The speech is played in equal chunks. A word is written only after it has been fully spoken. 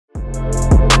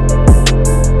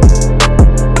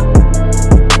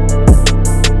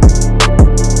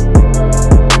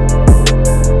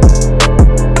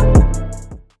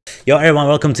Yo everyone,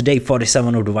 welcome to day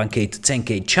 47 of the 1k to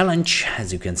 10k challenge.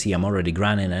 As you can see, I'm already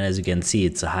grinding, and as you can see,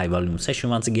 it's a high volume session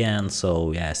once again.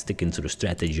 So yeah, sticking to the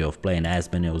strategy of playing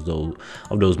as many of those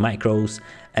micros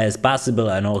as possible,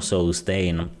 and also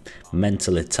staying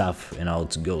mentally tough, you know,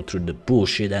 to go through the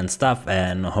bullshit and stuff,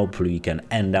 and hopefully we can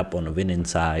end up on the winning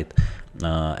side,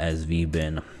 as we've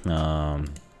been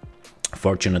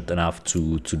fortunate enough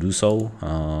to do so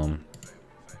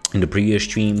in the previous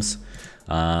streams.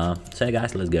 So yeah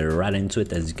guys, let's get right into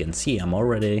it. As you can see, I'm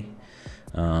already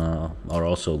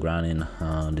also grinding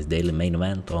this daily main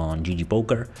event on GG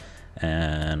Poker,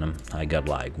 and I got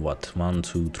like what, 1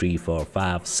 2 3 4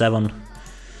 5 7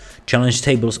 challenge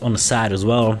tables on the side as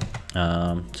well.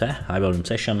 So yeah, high volume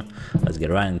session, let's get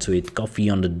right into it. Coffee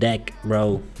on the deck,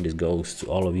 bro. This goes to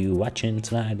all of you watching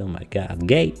tonight. Oh my god,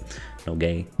 gay, no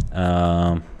gay.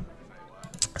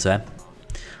 So yeah,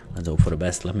 let's hope for the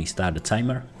best. Let me start the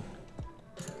timer.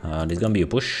 There's gonna be a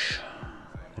push.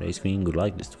 Raise queen, good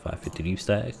luck. This to 550 deep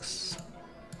stacks.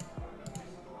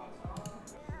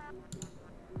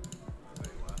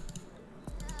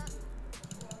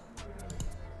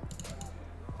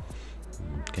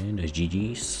 Okay, there's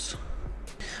GG's.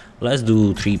 Let's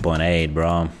do 3.8,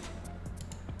 bro.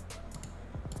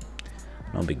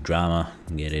 No big drama.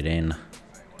 Get it in.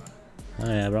 Oh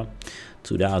yeah, bro.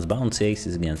 $2 bounce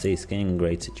aces against ace king.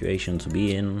 Great situation to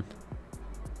be in.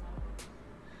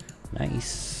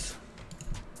 Nice.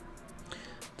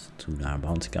 It's a $2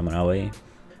 bounty coming our way.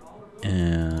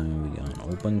 And we got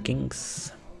open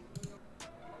kings.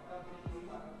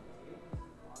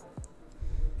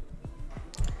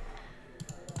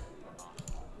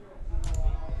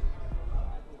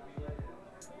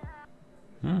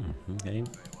 Okay.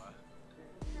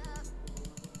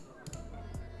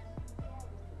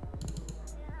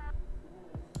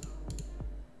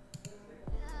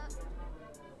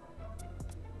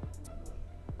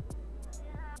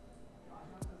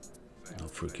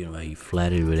 Freaking way, he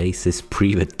flatted with aces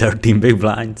pre with 13 big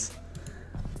blinds.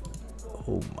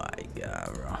 Oh my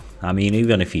god, bro. I mean,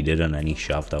 even if he didn't and he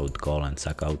shoved, I would call and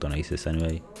suck out on aces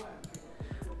anyway.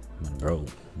 But bro,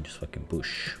 just fucking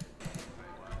push.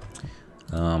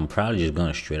 Probably just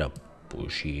gonna straight up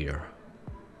push here.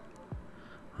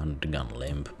 I'm gonna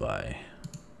limp by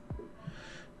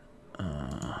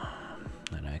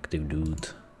an active dude.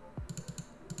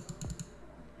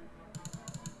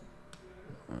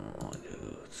 Oh, dude.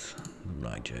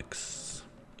 Blackjacks.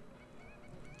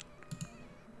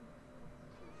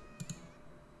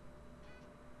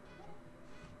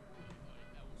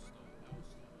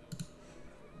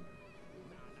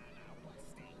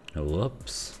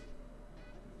 Whoops.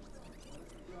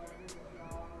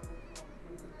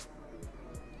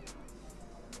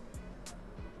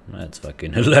 That's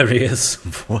fucking hilarious.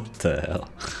 What the hell?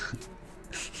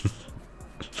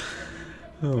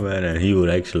 Oh man, and he would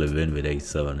actually win with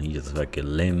a7. He just fucking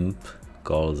limp,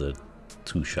 calls it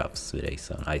 2 shoves with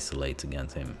a7, isolates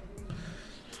against him.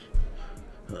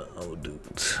 Oh dude.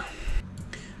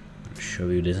 Show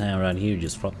you this hand right here,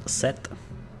 just flop the set.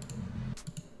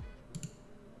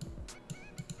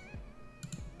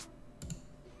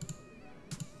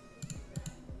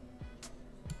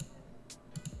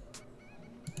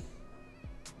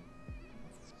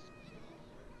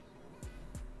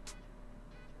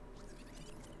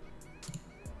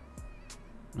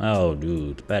 Oh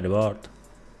dude, bad board.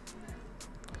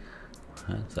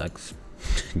 That sucks.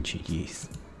 GG's.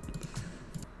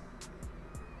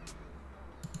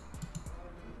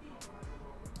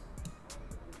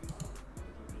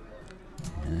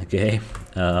 Okay,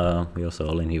 we also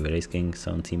all in here with ace king,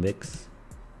 17 bigs.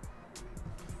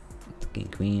 King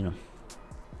queen.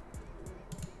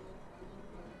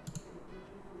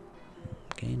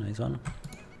 Okay, nice one.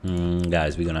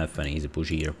 Guys, we're gonna have an easy push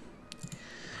here.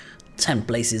 10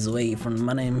 places away from the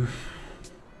money.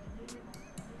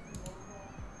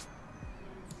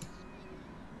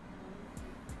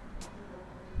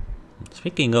 Let's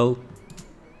freaking go.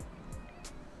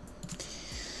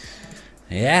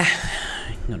 Yeah,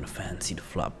 I'm gonna fancy the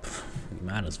flop. We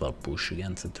might as well push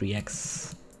against the 3x.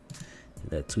 Is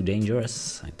that too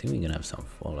dangerous? I think we're gonna have some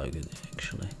fall like it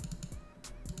actually.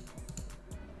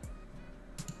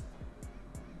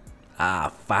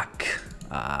 Ah, fuck.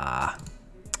 Ah.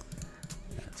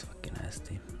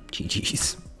 Nasty.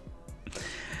 GG's.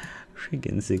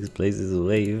 Freaking 6 places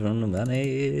away from the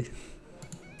money.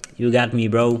 You got me,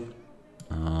 bro.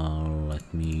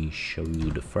 Let me show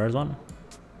you the first one.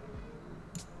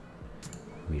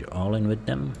 We're all in with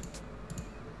them.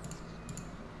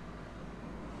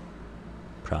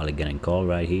 Probably getting called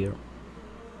right here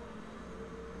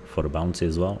for the bounce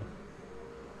as well.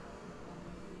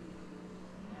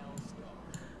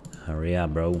 Hurry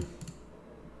up, bro.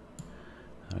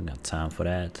 I don't got time for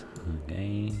that.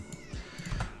 Okay.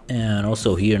 And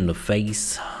also here in the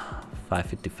face,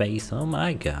 550 face. Oh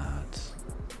my god.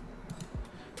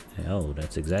 Oh,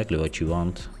 that's exactly what you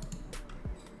want.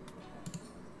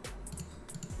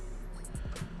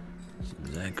 That's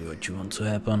exactly what you want to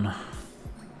happen.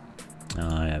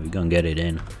 Oh yeah, we're gonna get it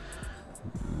in.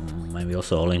 Maybe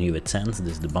also all in here with 10s.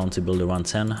 This is the bounty builder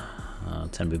 110.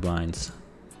 10 big blinds.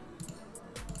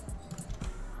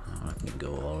 Let me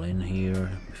go all in here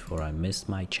before I miss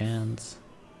my chance.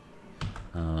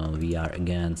 We are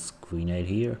against Queen 8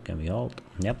 here. Can we hold?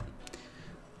 Yep.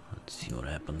 Let's see what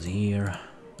happens here.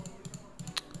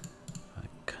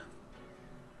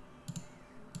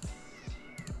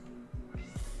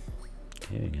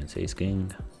 Okay, against Ace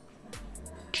King.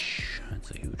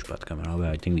 That's a huge pot coming over.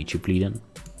 I think we chip leading.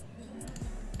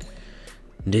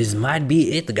 This might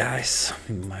be it, guys.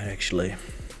 We might actually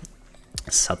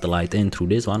satellite in through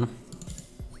this one.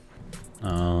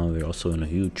 We're also in a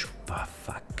huge... Oh,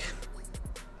 fuck.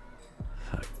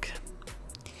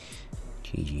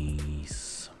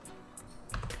 GG's.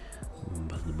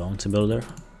 But the bounty builder.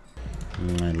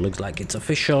 It looks like it's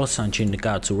official. Sunching the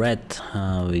card to red.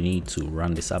 We need to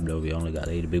run this up though. We only got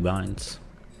 8 big blinds.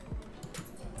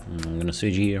 I'm gonna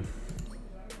switch here.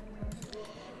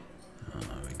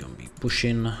 We're gonna be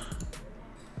pushing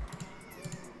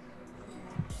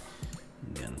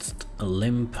against a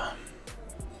limp.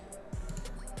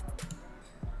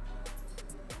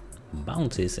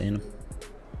 Bounces in.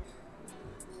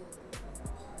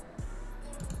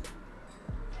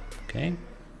 Okay.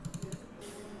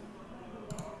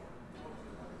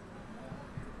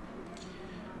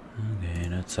 Okay,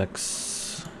 that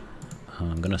sucks.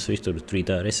 I'm gonna switch to the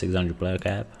 330 600 player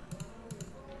cap.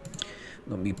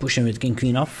 Gonna be pushing with king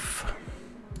queen off.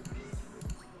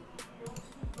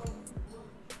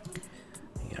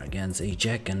 Here against a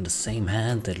jack and the same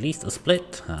hand, at least a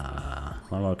split.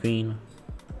 One more queen.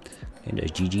 Okay,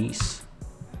 there's GG's.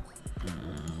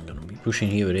 Gonna be pushing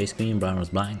here with ace queen. Brown was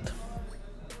blind.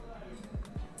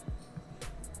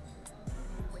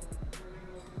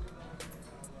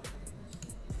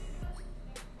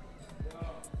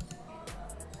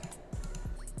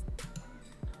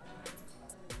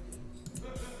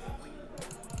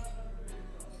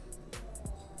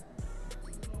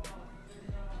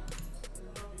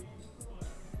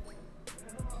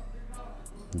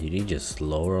 Did he just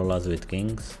slow roll us with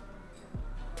kings?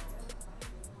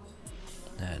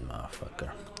 That motherfucker.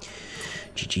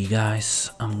 GG, guys.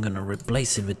 I'm gonna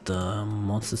replace it with the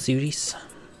Monster Series.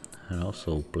 And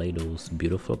also play those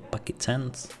beautiful pocket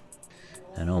tens.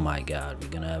 And oh my god, we're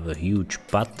gonna have a huge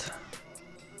pot.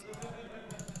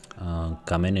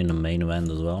 Come in the main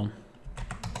event as well.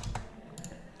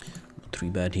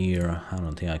 3-bet here. I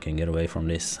don't think I can get away from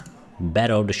this.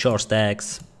 Bet of the short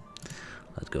stacks.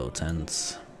 Let's go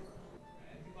tens.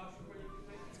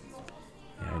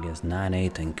 Here I guess 9,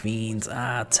 8 and queens.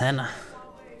 10.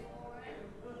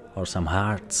 Or some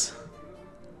hearts.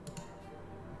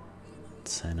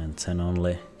 10 and 10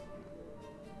 only.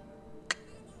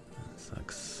 That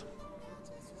sucks.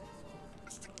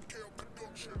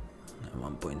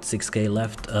 1.6k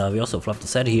left. We also flopped the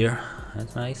set here.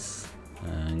 That's nice.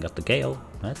 And got the KO.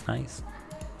 That's nice.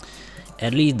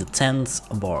 At least the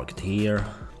 10s worked here.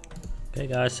 Okay,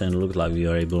 guys, and it looks like we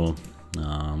are able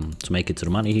to make it to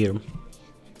the money here.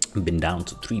 Been down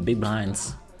to 3 big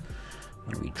blinds.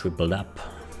 And we tripled up.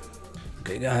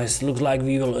 Okay, guys, looks like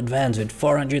we will advance with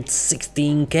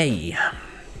 416k.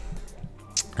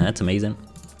 That's amazing.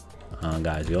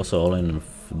 Guys, we also all in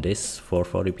this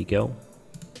 440 PKO.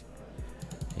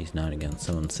 He's 9 against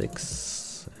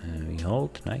 7-6. And we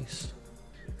hold, nice.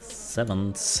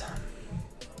 7s.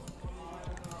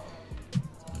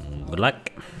 Good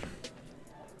luck.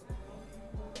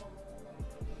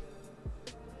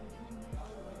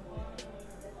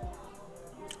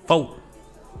 Oh,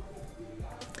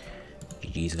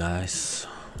 GG's, guys.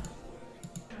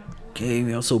 Okay,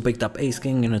 we also picked up ace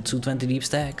king in a 220 deep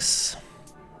stacks.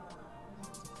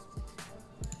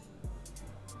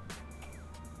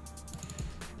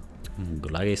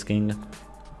 Good luck, ace king.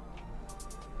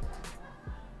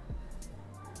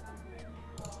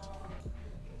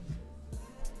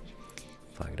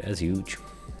 Fuck, that's huge.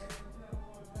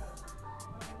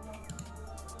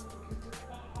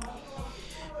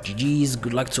 GG's,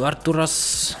 good luck to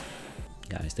Arturas.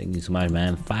 Guys, thank you so much,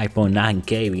 man.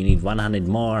 5.9k, we need 100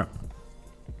 more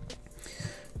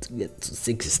to get to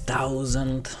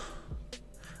 6,000.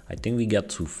 I think we got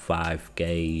to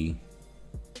 5k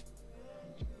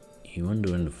even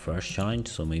during the first challenge,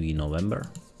 so maybe November.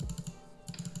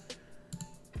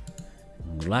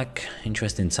 Good luck.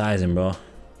 Interesting sizing, bro.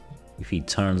 If he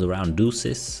turns around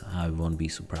deuces, I won't be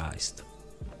surprised.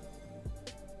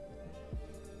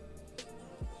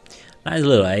 Nice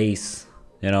little ace,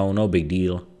 you know, no big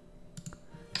deal.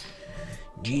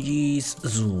 GG's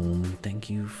Zoom, thank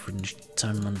you for the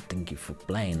tournament, thank you for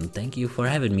playing, thank you for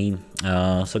having me.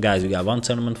 So guys, we got one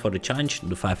tournament for the challenge,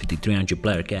 the 550-300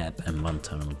 player cap, and one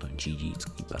tournament on GG to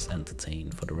keep us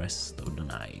entertained for the rest of the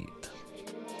night.